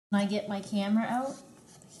When I get my camera out,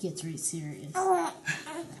 he gets really serious.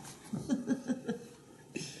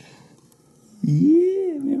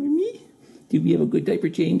 Yeah, remember me? Did we have a good diaper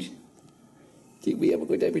change? Did we have a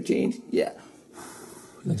good diaper change? Yeah.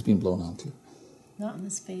 He likes being blown on too. Not in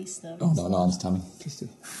his face, though. Oh, no, on his tummy. Please do.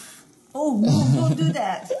 Oh, no, don't do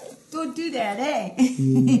that. Don't do that, eh?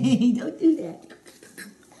 Don't do that.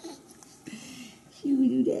 You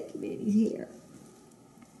do that to Manny's hair.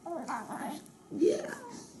 Yeah.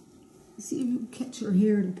 See if you catch her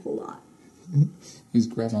hair and pull out. He's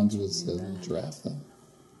grabbing onto his giraffe, though.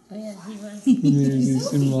 Oh, yeah, he was. He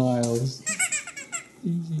smiles.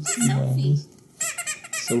 He Sophie. smiles.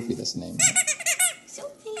 Sophie, that's the name.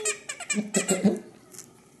 Sophie.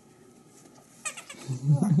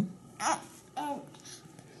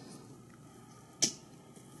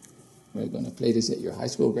 We're going to play this at your high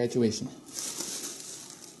school graduation.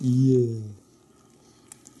 Yeah.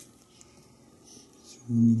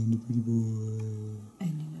 Sweet and the pretty boy.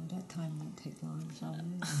 And you know that time won't take long, so.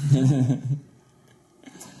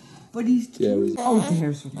 But he's cute. Oh,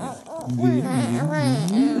 there's one.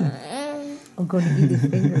 I'm going to eat his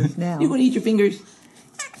fingers now. You're going to eat your fingers.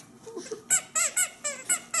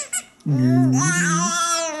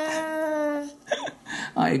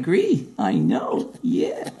 I agree. I know.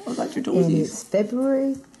 Yeah. I got your toesies. And it's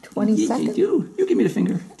February 22nd. Yes, you do. You give me the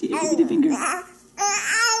finger. You give me the finger.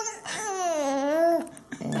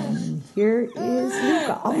 And here is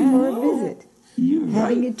Luca on for a visit. You're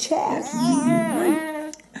having right. a chat. You're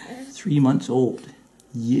right. 3 months old.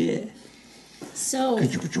 Yeah. So,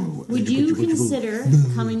 would you consider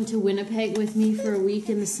coming to Winnipeg with me for a week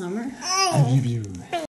in the summer? I give you.